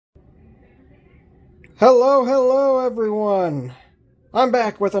Hello everyone! I'm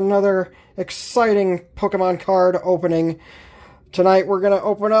back with another exciting Pokemon card opening. Tonight we're going to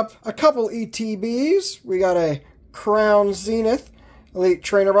open up a couple ETBs. We got a Crown Zenith Elite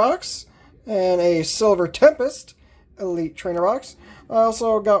Trainer Box and a Silver Tempest Elite Trainer Box. I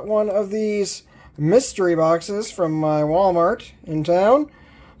also got one of these mystery boxes from my Walmart in town.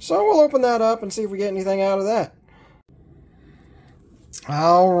 So we'll open that up and see if we get anything out of that.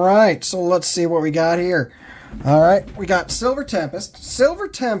 Alright, so let's see what we got here. Alright, we got Silver Tempest. Silver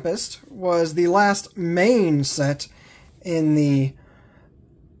Tempest was the last main set in the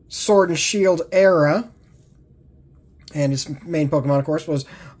Sword and Shield era. And its main Pokemon, of course, was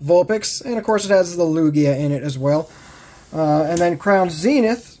Vulpix. And, of course, it has the Lugia in it as well. And then Crown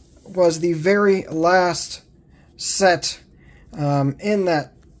Zenith was the very last set in the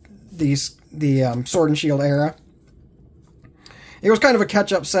Sword and Shield era. It was kind of a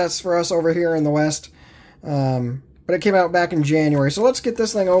catch-up set for us over here in the West, but it came out back in January. So let's get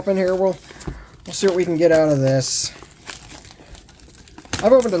this thing open here. We'll see what we can get out of this.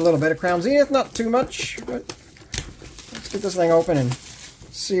 I've opened a little bit of Crown Zenith, not too much, but let's get this thing open and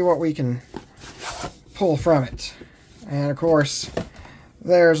see what we can pull from it. And of course,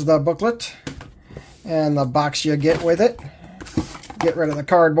 there's the booklet and the box you get with it. Get rid of the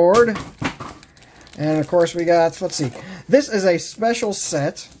cardboard. And of course we got, let's see, this is a special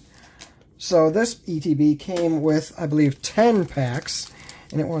set. So this ETB came with, I believe, 10 packs.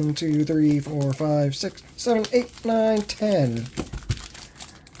 And it 1, 2, 3, 4, 5, 6, 7, 8, 9, 10.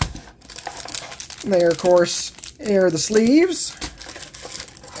 There, of course, are the sleeves.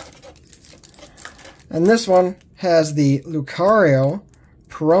 And this one has the Lucario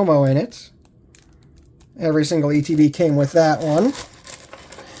promo in it. Every single ETB came with that one.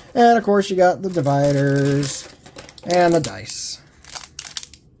 And, of course, you got the dividers and the dice.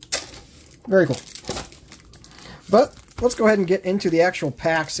 Very cool. But let's go ahead and get into the actual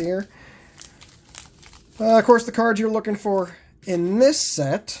packs here. Of course, the cards you're looking for in this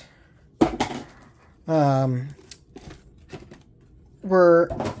set were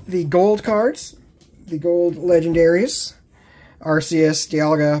the gold cards, the gold legendaries, Arceus,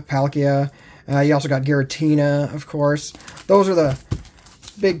 Dialga, Palkia. You also got Giratina, of course. Those are the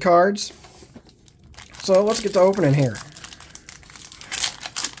big cards. So let's get to opening here.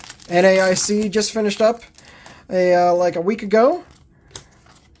 NAIC just finished up like a week ago.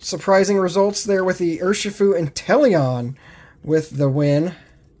 Surprising results there with the Urshifu and Teleon with the win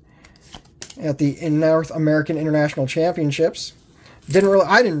at the North American International Championships.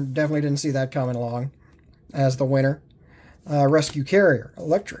 Definitely didn't see that coming along as the winner. Rescue Carrier,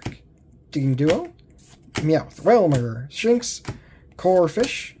 Electric, Digging Duo, Meowth, Whelmer, Shinx,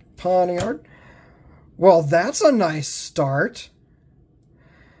 Corphish, Pawniard. Well, that's a nice start.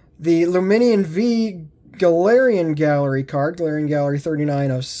 The Luminion V Galarian Gallery card, Galarian Gallery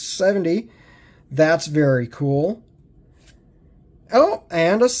 39 of 70. That's very cool. Oh,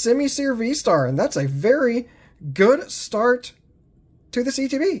 and a Simisear V-Star, and that's a very good start to the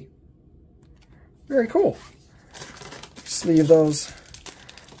ETB. Very cool. Sleeve those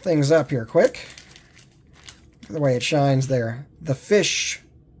things up here quick. The way it shines there. The fish.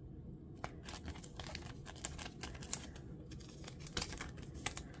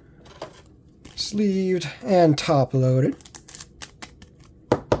 Sleeved and top-loaded.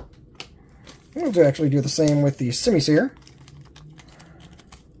 We'll actually do the same with the Simisear.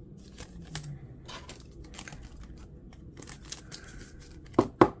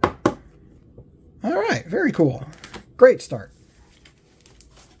 Alright, very cool. Great start.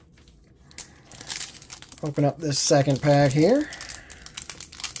 Open up this second pack here.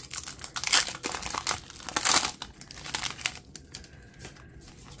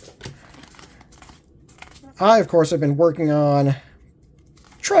 I, of course, have been working on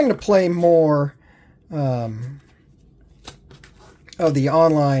trying to play more of the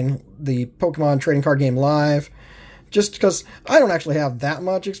Pokemon trading card game live, just because I don't actually have that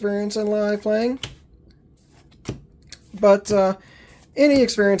much experience in live playing. But any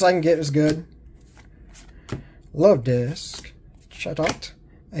experience I can get is good. Love Disc, Chatot,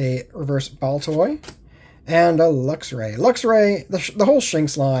 a Reverse Baltoy, and a Luxray. Luxray, the whole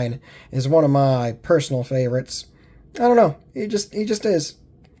Shinx line is one of my personal favorites. I don't know, he just is.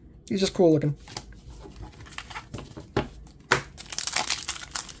 He's just cool looking.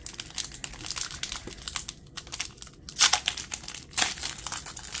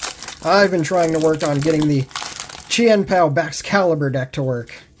 I've been trying to work on getting the Chien-Pao Baxcalibur deck to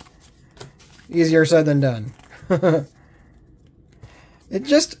work. Easier said than done.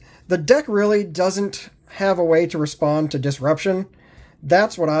 The deck really doesn't have a way to respond to disruption.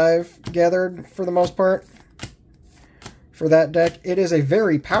 That's what I've gathered for the most part for that deck. It is a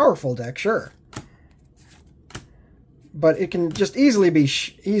very powerful deck, sure. But it can just easily be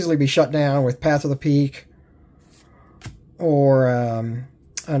shut down with Path of the Peak or a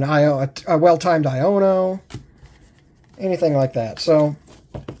well-timed Iono, anything like that. So,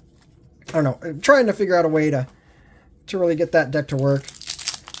 I don't know. I'm trying to figure out a way to really get that deck to work.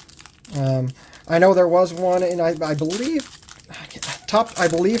 I know there was one in, I believe top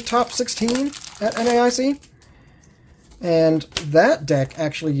 16 at NAIC, and that deck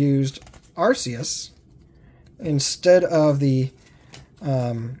actually used Arceus instead of the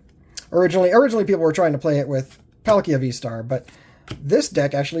originally people were trying to play it with Palkia V-Star, but this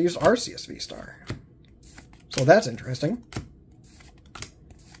deck actually used Arceus V-Star. So that's interesting.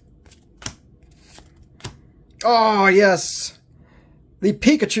 Oh, yes! The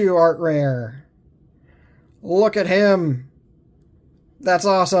Pikachu art rare. Look at him. That's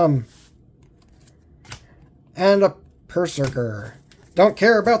awesome. And a Berserker. Don't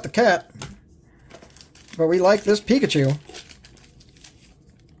care about the cat, but we like this Pikachu.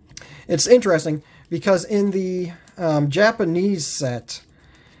 It's interesting because in the Japanese set,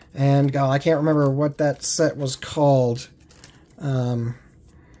 and God, I can't remember what that set was called,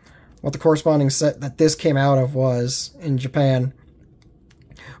 what the corresponding set that this came out of was in Japan.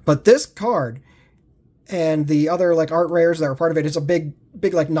 But this card and the other like art rares that were part of it, it's a big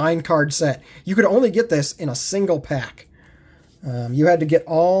like 9-card set. You could only get this in a single pack. You had to get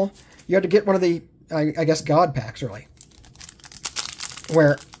one of the, I guess, God packs, really,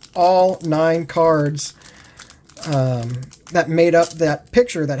 where all 9 cards that made up that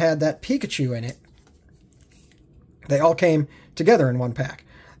picture that had that Pikachu in it, they all came together in one pack.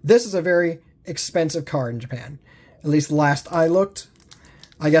 This is a very expensive card in Japan. At least last I looked.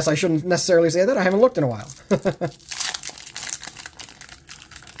 I guess I shouldn't necessarily say that. I haven't looked in a while.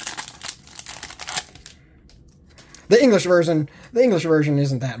 The English version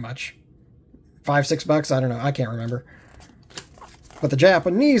isn't that much. $5-6, I don't know. I can't remember. But the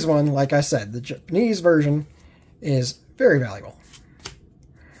Japanese one, like I said, the Japanese version is very valuable.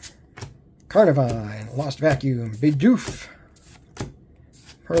 Carnivine, Lost Vacuum, Bidoof,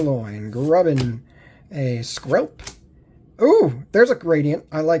 Purloin, Grubbin, a Skrelp. Ooh, there's a Radiant.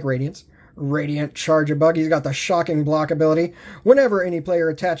 I like Radiants. Radiant Charge-a-Bug. He's got the Shocking Block ability. Whenever any player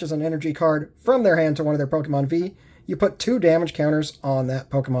attaches an energy card from their hand to one of their Pokemon V, you put 2 damage counters on that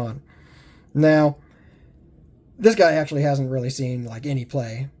Pokemon. Now, this guy actually hasn't really seen, like, any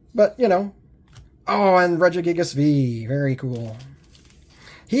play. But, you know. Oh, and Regigigas V. Very cool.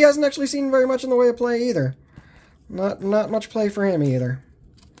 He hasn't actually seen very much in the way of play either. Not much play for him either.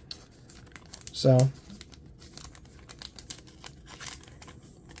 So,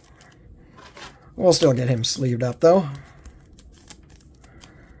 we'll still get him sleeved up, though.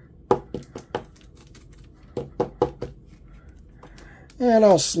 And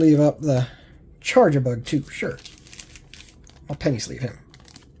I'll sleeve up the Charge-a-Bug, too, sure. I'll penny sleeve him.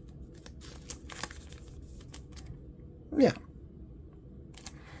 Yeah.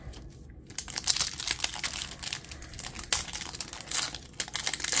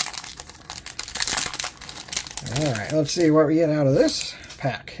 Alright, let's see what we get out of this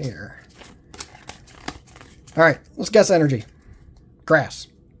pack here. Alright, let's guess energy. Grass.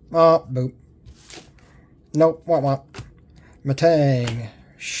 Oh, boop. Nope, womp. Matang.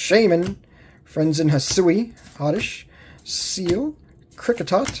 Shaman. Frenzen Hasui. Oddish. Seal.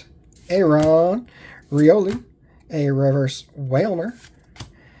 Kricketot. Aeron. Riolu. A Reverse Whalmer.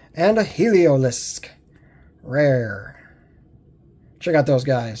 And a Heliolisk. Rare. Check out those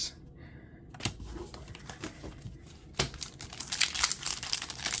guys.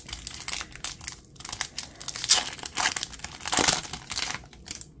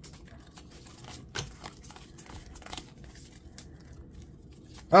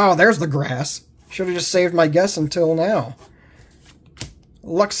 Oh, there's the grass. Should have just saved my guess until now.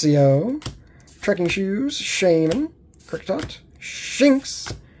 Luxio, Trekking Shoes, Shaman, Kricketot,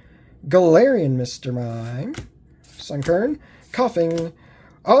 Shinx, Galarian Mr. Mime, Sunkern, Coughing.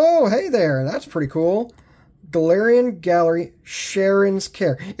 Oh, hey there. That's pretty cool. Galarian Gallery, Sharon's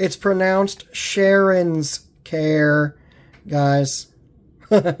Care. It's pronounced Sharon's Care, guys.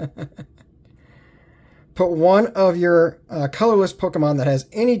 Put one of your colorless Pokemon that has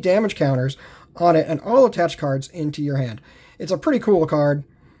any damage counters on it and all attached cards into your hand. It's a pretty cool card.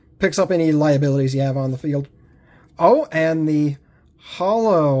 Picks up any liabilities you have on the field. Oh, and the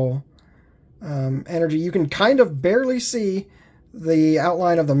hollow energy. You can kind of barely see the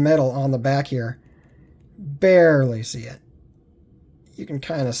outline of the metal on the back here. Barely see it. You can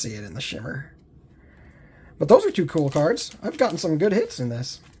kind of see it in the shimmer. But those are two cool cards. I've gotten some good hits in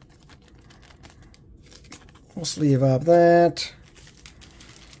this. We'll sleeve up that.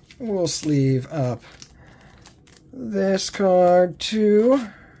 We'll sleeve up this card too.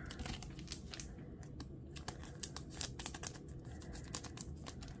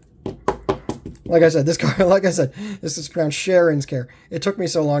 Like I said, this card, this is pronounced Sharon's Care. It took me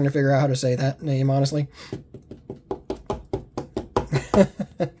so long to figure out how to say that name, honestly.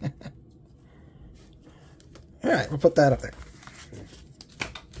 Alright, we'll put that up there.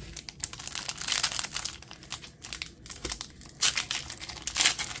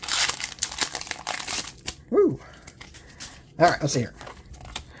 Woo! Alright, let's see here.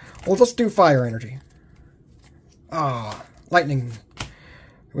 Well, let's do fire energy. Ah, lightning.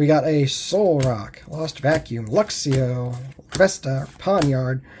 We got a Soul Rock, Lost Vacuum, Luxio, Vesta,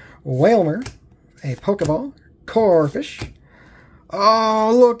 Poniard, Whalmer, a Pokeball, Corphish.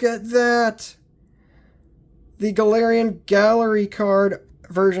 Oh, look at that! The Galarian Gallery card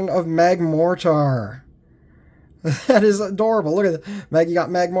version of Magmortar. That is adorable. Look at that. You got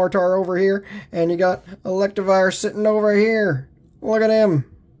Magmortar over here, and you got Electivire sitting over here. Look at him.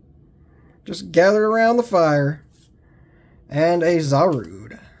 Just gathered around the fire. And a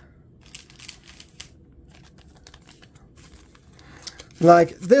Zarude.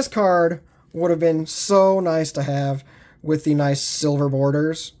 Like, this card would have been so nice to have with the nice silver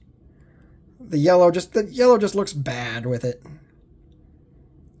borders. The yellow just looks bad with it.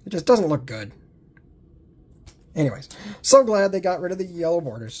 It just doesn't look good. Anyways, so glad they got rid of the yellow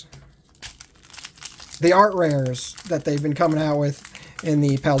borders. The art rares that they've been coming out with in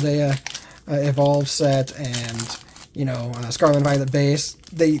the Paldea Evolved set and, you know, Scarlet and Violet base,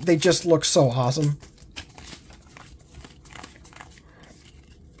 they just look so awesome.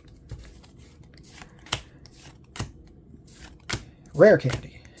 Rare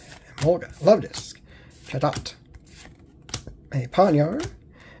Candy, Molga, Luvdisc, Chatot, a Poniard,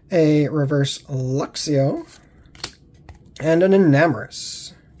 a Reverse Luxio, and an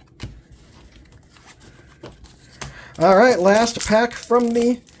Enamorus. Alright, last pack from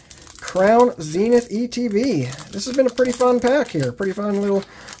the Crown Zenith ETB. This has been a pretty fun pack here. Pretty fun little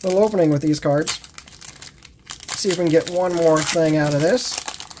opening with these cards. Let's see if we can get one more thing out of this.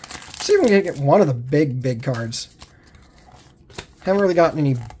 Let's see if we can get one of the big cards. Haven't really gotten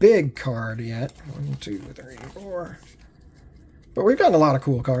any big card yet. 1, 2, 3, 4. But we've gotten a lot of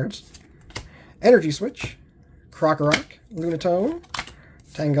cool cards. Energy Switch, Krokorok, Lunatone,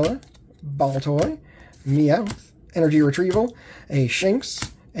 Tangela, Baltoy, Meowth, Energy Retrieval, a Shinx,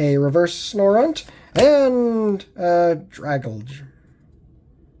 a Reverse Snorunt, and Dragalge.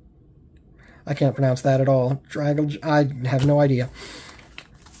 I can't pronounce that at all. Dragalge, I have no idea.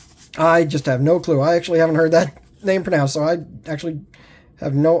 I just have no clue. I actually haven't heard that name pronounced, so I actually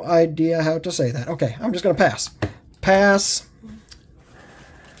have no idea how to say that. Okay, I'm just going to pass. Pass.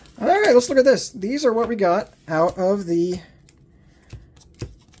 Alright, let's look at this. These are what we got out of the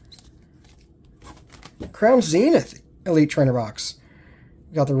Crown Zenith Elite Trainer box.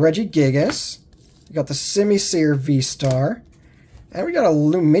 We got the Regigigas, we got the Simisear V-Star, and we got a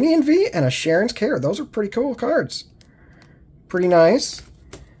Luminion V and a Sharon's Care. Those are pretty cool cards. Pretty nice.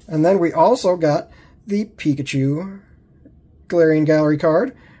 And then we also got the Pikachu Galarian Gallery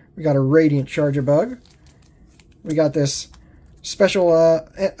card. We got a Radiant Charjabug. We got this special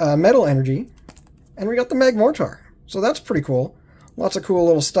Metal Energy. And we got the Magmortar. So that's pretty cool. Lots of cool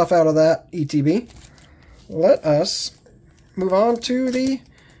little stuff out of that ETB. Let us move on to the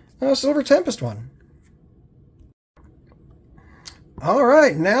Silver Tempest one.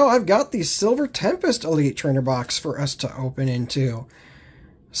 Alright, now I've got the Silver Tempest Elite Trainer box for us to open into.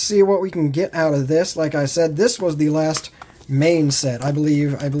 See what we can get out of this. Like I said, this was the last main set. I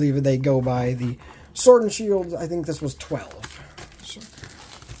believe they go by the Sword and Shield. I think this was 12.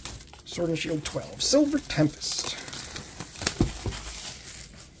 Sword and Shield 12. Silver Tempest.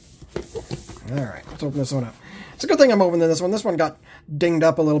 Alright, let's open this one up. It's a good thing I'm opening this one. This one got dinged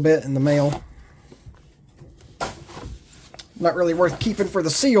up a little bit in the mail. Not really worth keeping for the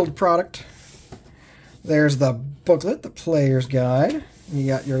sealed product. There's the booklet, the player's guide. You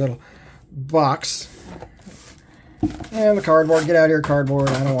got your little box. And the cardboard. Get out of here, cardboard.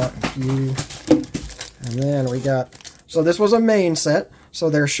 I don't want you. And then we got... So this was a main set. So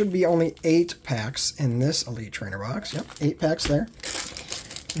there should be only 8 packs in this Elite Trainer box. Yep, 8 packs there.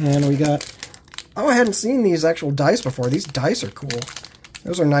 And we got... Oh, I hadn't seen these actual dice before. These dice are cool.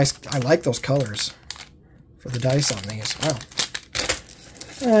 Those are nice. I like those colors for the dice on these. Wow.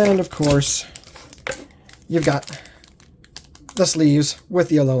 And, of course, you've got the sleeves with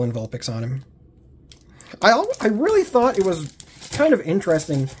the Alolan Vulpix on him. I really thought it was kind of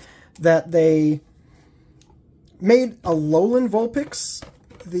interesting that they made Alolan Vulpix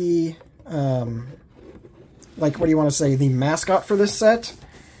the, like, what do you want to say, the mascot for this set,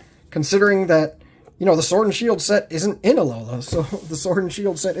 considering that, you know, the Sword and Shield set isn't in Alola, so the Sword and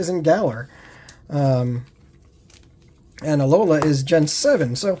Shield set is in Galar. And Alola is Gen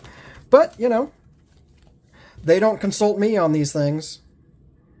 7, so, but, you know, they don't consult me on these things.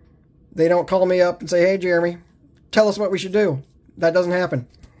 They don't call me up and say, hey, Jeremy, tell us what we should do. That doesn't happen.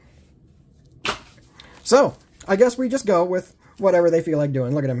 So, I guess we just go with whatever they feel like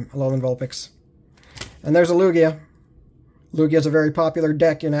doing. Look at him, Alolan Vulpix. And there's a Lugia. Lugia's a very popular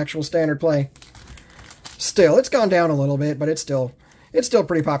deck in actual standard play. Still, it's gone down a little bit, but it's still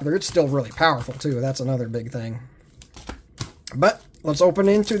pretty popular. It's still really powerful, too. That's another big thing. But, let's open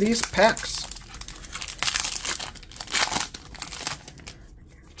into these packs.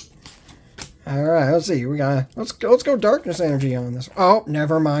 Alright, let's see. Let's go Darkness Energy on this. Oh,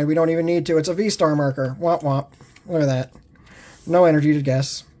 never mind. We don't even need to. It's a V-Star marker. Womp womp. Look at that. No energy to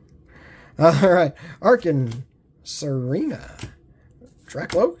guess. Alright. Arkin, Serena,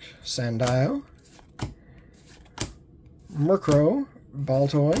 Dracloak, Sandile, Murkrow,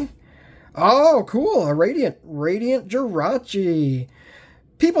 Baltoy. Oh, cool. A Radiant Jirachi.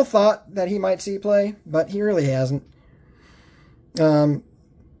 People thought that he might see play, but he really hasn't.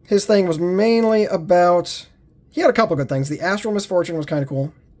 His thing was mainly about... He had a couple good things. The Astral Misfortune was kind of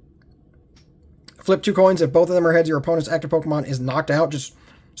cool. Flip 2 coins. If both of them are heads, your opponent's active Pokemon is knocked out. Just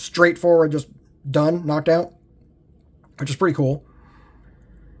straightforward, just done, knocked out. Which is pretty cool.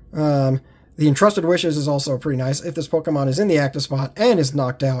 The Entrusted Wishes is also pretty nice. If this Pokemon is in the active spot and is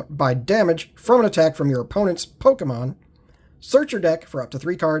knocked out by damage from an attack from your opponent's Pokemon, search your deck for up to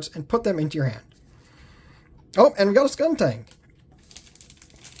 3 cards and put them into your hand. Oh, and we got a Skuntank.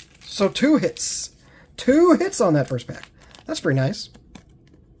 So 2 hits. 2 hits on that first pack. That's pretty nice.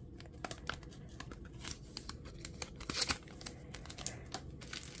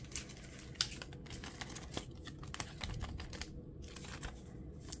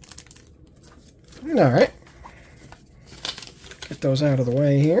 Alright. Get those out of the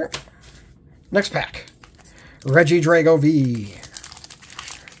way here. Next pack. Regidrago V.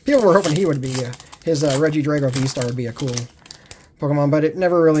 People were hoping he would be, his Regidrago V-Star would be a cool Pokemon, but it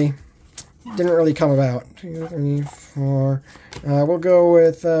never really, didn't really come about. 2, 3, 4. We'll go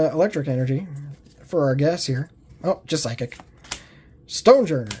with Electric Energy for our guess here. Oh, just Psychic.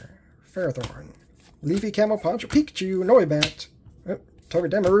 Stonejourner, Ferrothorn, Leafy Camo Poncho, Pikachu, Noibat,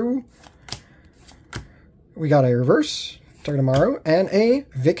 Togedemaru. We got a Reverse, Togedemaru, and a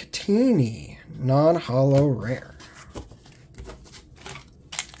Victini, non-holo rare.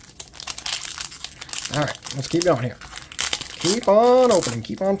 Alright, let's keep going here. Keep on opening.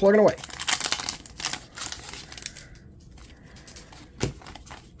 Keep on plugging away.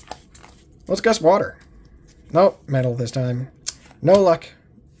 Let's guess water. Nope, metal this time. No luck.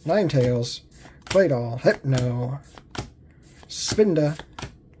 Ninetales. Claydol. Hypno. Spinda.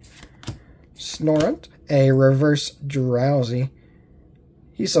 Snorunt. A reverse Drowsy.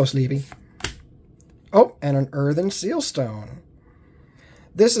 He's so sleepy. Oh, and an Earthen Sealstone.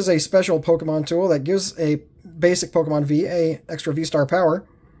 This is a special Pokemon tool that gives a basic Pokemon V a extra V-Star power.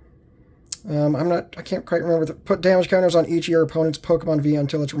 I can't quite remember. Put damage counters on each of your opponent's Pokemon V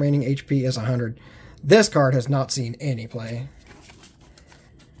until its remaining HP is 100. This card has not seen any play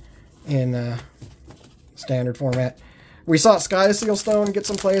in standard format. We saw Sky Sealstone get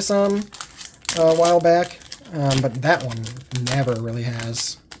some play some a while back, but that one never really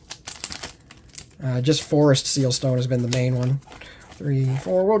has. Just Forest Sealstone has been the main one. 3,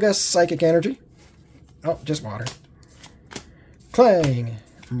 4, we'll guess Psychic Energy. Oh, just water. Clang.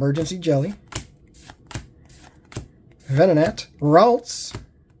 Emergency Jelly. Venonat. Ralts.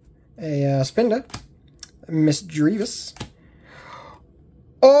 A Spinda. Misdreavus.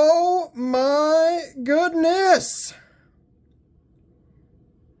 Oh my goodness!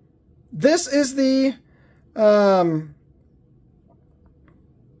 This is the, what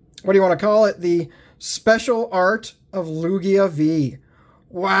do you want to call it? The special art of Lugia V.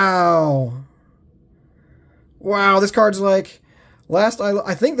 Wow. Wow, this card's like,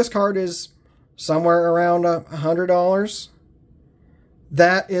 I think this card is somewhere around $100.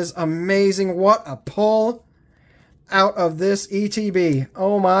 That is amazing. What a pull out of this ETB.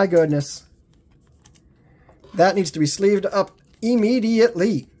 Oh my goodness. That needs to be sleeved up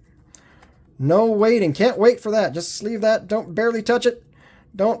immediately. No waiting. Can't wait for that. Just sleeve that. Don't barely touch it.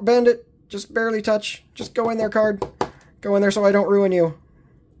 Don't bend it. Just barely touch. Just go in there, card. Go in there so I don't ruin you.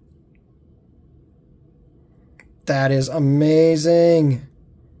 That is amazing.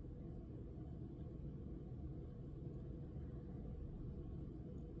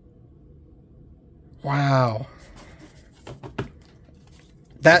 Wow.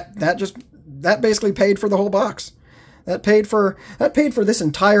 that basically paid for the whole box. That paid for this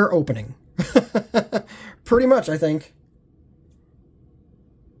entire opening. Pretty much, I think.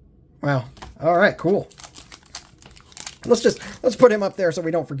 Wow. All right, cool. Let's put him up there so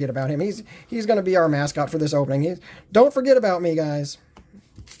we don't forget about him. He's going to be our mascot for this opening. Don't forget about me, guys.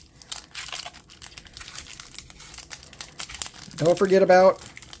 Don't forget about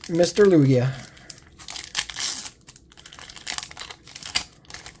Mr. Lugia.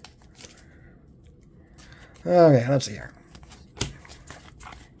 Okay, let's see here.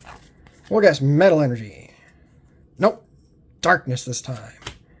 We'll guess Metal Energy. Nope. Darkness this time.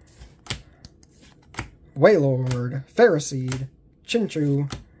 Wailord, Ferroseed,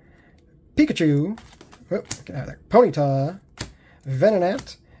 Chinchou, Pikachu, oh, get out of there, Ponyta,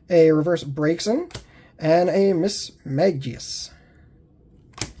 Venonat, a Reverse Braixen, and a Miss Magius.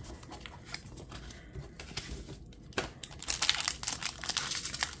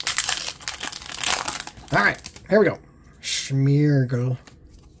 Alright, here we go. Schmeargle.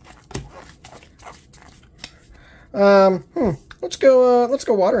 Let's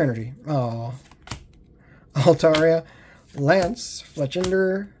go Water Energy. Oh. Altaria, Lance,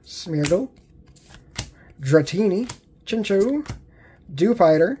 Fletchinder, Smeargle, Dratini, Chinchou,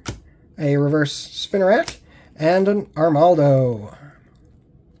 Dewpider, a Reverse Spinarak, and an Armaldo.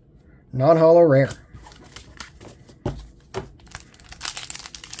 Non-holo rare.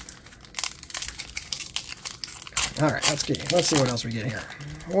 Alright, let's see what else we get here.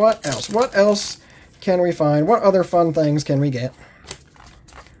 What else? What else can we find? What other fun things can we get?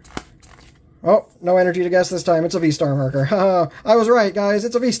 Oh, no energy to guess this time. It's a V-Star marker. I was right, guys.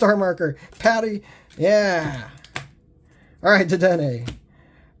 It's a V-Star marker. Patty. Yeah. Alright, Dedenne.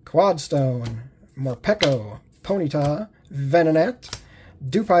 Quadstone. Morpeko. Ponyta. Venonat.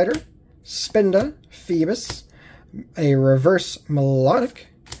 Dewpider. Spinda. Phoebus. A Reverse Melodic.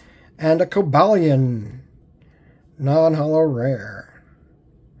 And a Cobalion. Non-holo rare.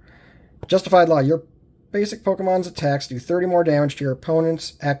 Justified Law. Your basic Pokemon's attacks do 30 more damage to your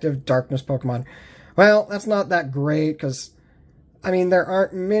opponent's active Darkness Pokemon. Well, that's not that great, because, I mean, there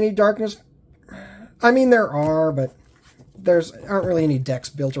aren't many Darkness... I mean, there are, but aren't really any decks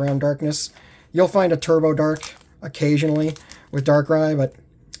built around Darkness. You'll find a Turbo Dark occasionally with Darkrai, but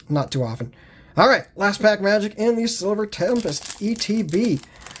not too often. Alright, last pack magic in the Silver Tempest ETB.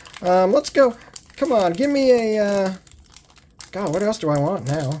 Let's go. Come on, give me a... God, what else do I want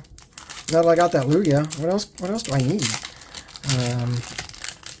now? Now that I got that Lugia, what else do I need?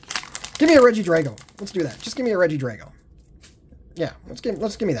 Give me a Regidrago. Let's do that. Just give me a Regidrago. Yeah, let's give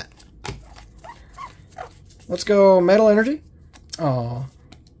me that. Let's go Metal Energy. Oh,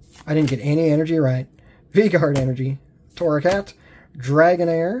 I didn't get any energy right. V-Guard Energy. Torracat.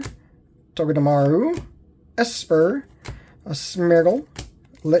 Dragonair. Togedemaru. Esper. A Smeargle.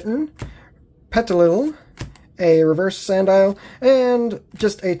 Litten. Petilil. A Reverse Sandile, and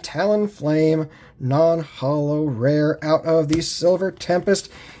just a Talonflame non-holo rare out of the Silver Tempest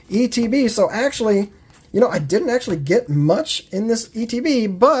ETB. So actually, you know, I didn't actually get much in this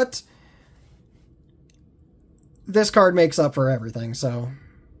ETB, but this card makes up for everything, so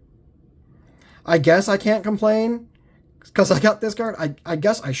I guess I can't complain because I got this card. I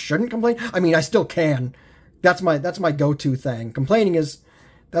guess I shouldn't complain. I mean, I still can. That's my go-to thing. Complaining is,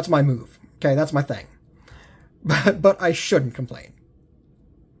 that's my move. Okay, that's my thing. But I shouldn't complain.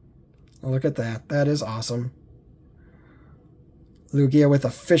 Look at that. That is awesome. Lugia with a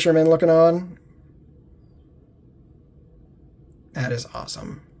fisherman looking on. That is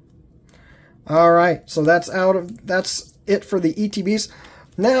awesome. Alright, so that's it for the ETBs.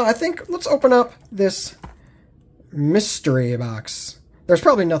 Now, I think let's open up this mystery box. There's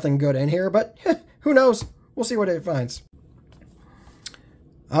probably nothing good in here, but who knows? We'll see what it finds.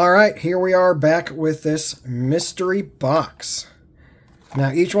 Alright, here we are back with this mystery box.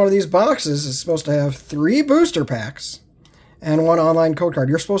 Now, each one of these boxes is supposed to have 3 booster packs and 1 online code card.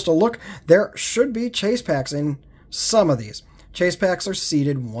 You're supposed to look. There should be chase packs in some of these. Chase packs are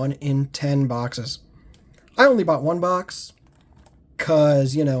seeded 1 in 10 boxes. I only bought 1 box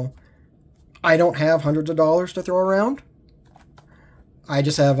because, you know, I don't have hundreds of dollars to throw around. I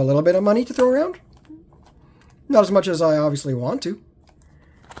just have a little bit of money to throw around. Not as much as I obviously want to.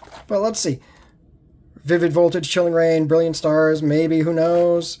 But let's see. Vivid Voltage, Chilling Rain, Brilliant Stars, maybe, who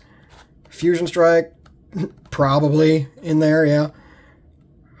knows? Fusion Strike, probably in there, yeah.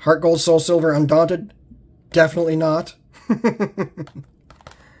 Heart Gold, Soul Silver, Undaunted, definitely not.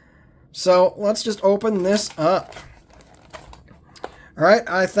 So, let's just open this up. Alright,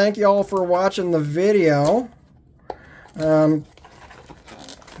 I thank you all for watching the video. Give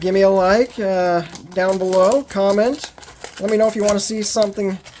me a like down below, comment, let me know if you want to see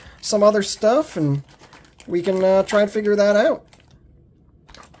some other stuff, and we can try and figure that out.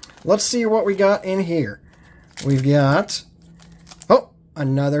 Let's see what we got in here. We've got, oh,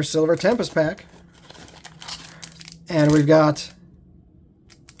 another Silver Tempest pack. And we've got,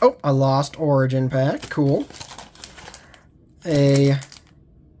 oh, a Lost Origin pack. Cool. A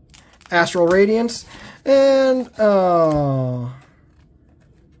Astral Radiance. And, oh,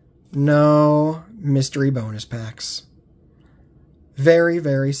 no mystery bonus packs. Very,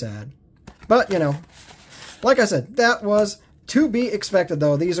 very sad. But, you know, like I said, that was to be expected,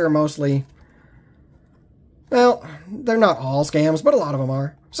 though. These are mostly, well, they're not all scams, but a lot of them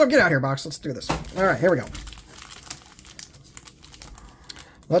are. So get out here, box. Let's do this. All right, here we go.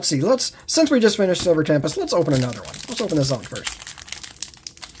 Let's see. Since we just finished Silver Tempest, let's open another one. Let's open this one first.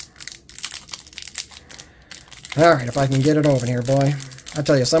 All right, if I can get it open here, boy. I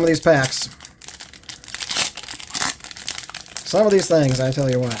tell you, some of these packs, some of these things, I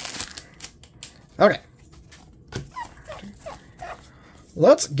tell you what. Okay.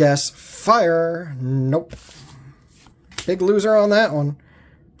 Let's guess fire. Nope. Big loser on that one.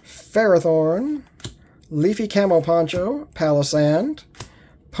 Ferrothorn, Leafy Camo Poncho, Palisand,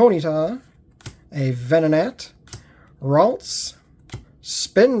 Ponyta, a Venonat, Ralts,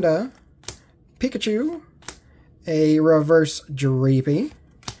 Spinda, Pikachu, a Reverse Dreepy,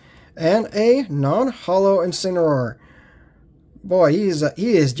 and a non-hollow Incineroar. Boy, he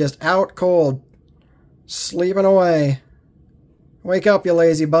is just out cold, sleeping away. Wake up, you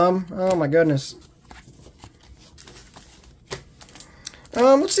lazy bum. Oh my goodness.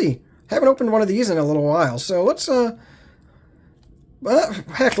 Let's see. Haven't opened one of these in a little while, so let's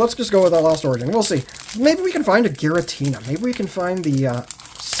heck, let's just go with that Lost Origin. We'll see. Maybe we can find a Giratina. Maybe we can find the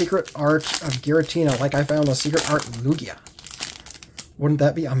secret art of Giratina, like I found the secret art Lugia. Wouldn't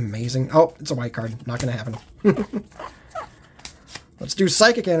that be amazing? Oh, it's a white card. Not gonna happen. Let's do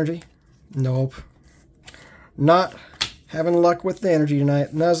Psychic Energy. Nope. Not having luck with the energy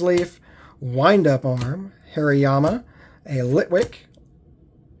tonight. Nuzleaf, Wind-Up Arm, Hariyama, a Litwick,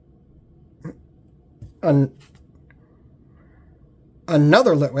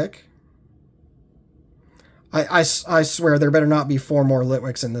 another Litwick. I swear there better not be 4 more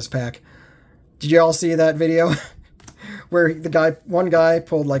Litwicks in this pack. Did you all see that video? Where one guy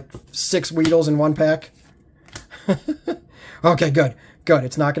pulled like 6 Weedles in one pack? Okay, good. Good.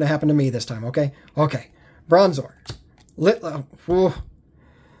 It's not going to happen to me this time, okay? Okay. Bronzor. Lit.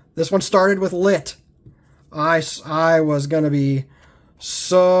 This one started with Lit. I was going to be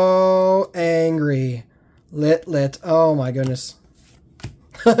so angry. Lit. Oh my goodness.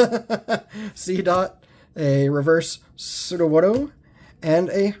 C-Dot. A Reverse Sudowoodo, and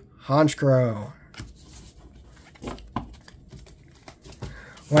a Honchkrow.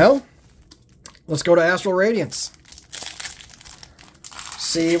 Well, let's go to Astral Radiance.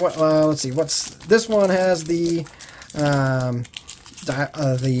 See what? Let's see. What's this one? Has the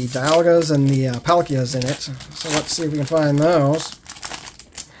Dialgas and the Palkias in it. So let's see if we can find those.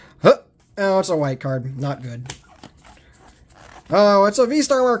 Huh. Oh, it's a white card. Not good. Oh, it's a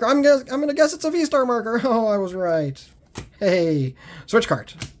V-Star marker. I'm gonna guess it's a V-Star marker. Oh, I was right. Hey, switch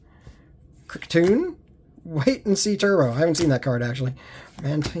card. Cricketune, Wait and See Turbo. I haven't seen that card actually.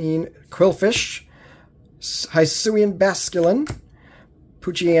 Mantine, Quillfish, Hisuian Basculin,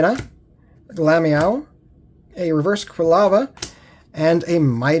 Poochyena, Glameow, a Reverse Quilava, and a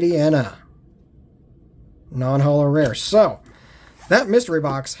Mightyena. Non-holo rare. So, that mystery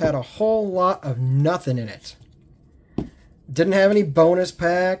box had a whole lot of nothing in it. Didn't have any bonus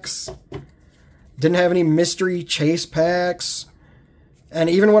packs. Didn't have any mystery chase packs. And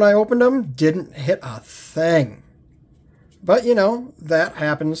even when I opened them, didn't hit a thing. But, you know, that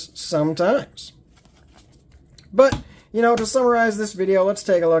happens sometimes. But, you know, to summarize this video, let's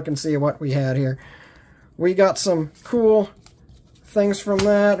take a look and see what we had here. We got some cool things from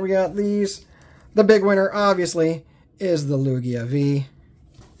that. We got these. The big winner, obviously, is the Lugia V.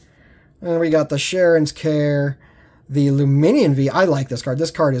 And we got the Sharon's Care. The Luminion V, I like this card. This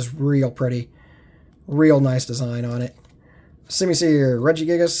card is real pretty. Real nice design on it. Simisear,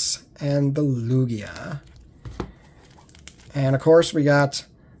 Regigigas, and the Lugia. And of course we got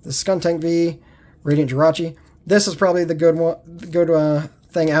the Skuntank V, Radiant Jirachi. This is probably the good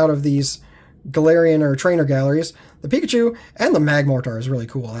thing out of these Galarian or Trainer Galleries. The Pikachu and the Magmortar is really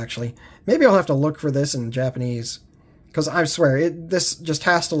cool, actually. Maybe I'll have to look for this in Japanese. Because I swear, this just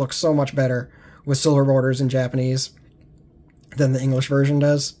has to look so much better with silver borders in Japanese than the English version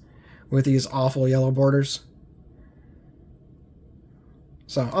does, with these awful yellow borders.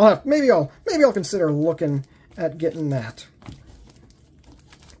 So maybe I'll consider looking at getting that.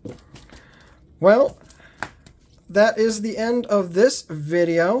 Well, that is the end of this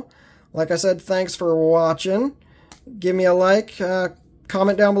video. Like I said, thanks for watching. Give me a like,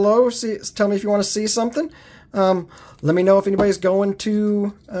 comment down below, tell me if you want to see something. Let me know if anybody's going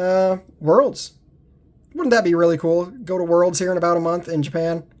to Worlds. Wouldn't that be really cool? Go to Worlds here in about a month in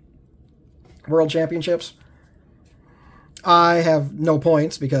Japan. World Championships. I have no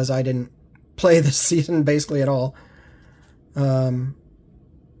points because I didn't play this season basically at all. Other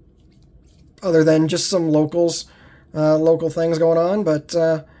than just some local things going on. But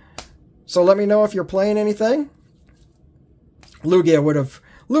so let me know if you're playing anything. Lugia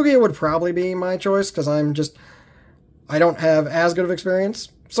would probably be my choice because I don't have as good of experience,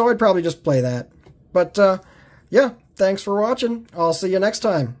 so I'd probably just play that. But yeah, thanks for watching. I'll see you next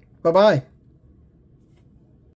time. Bye-bye.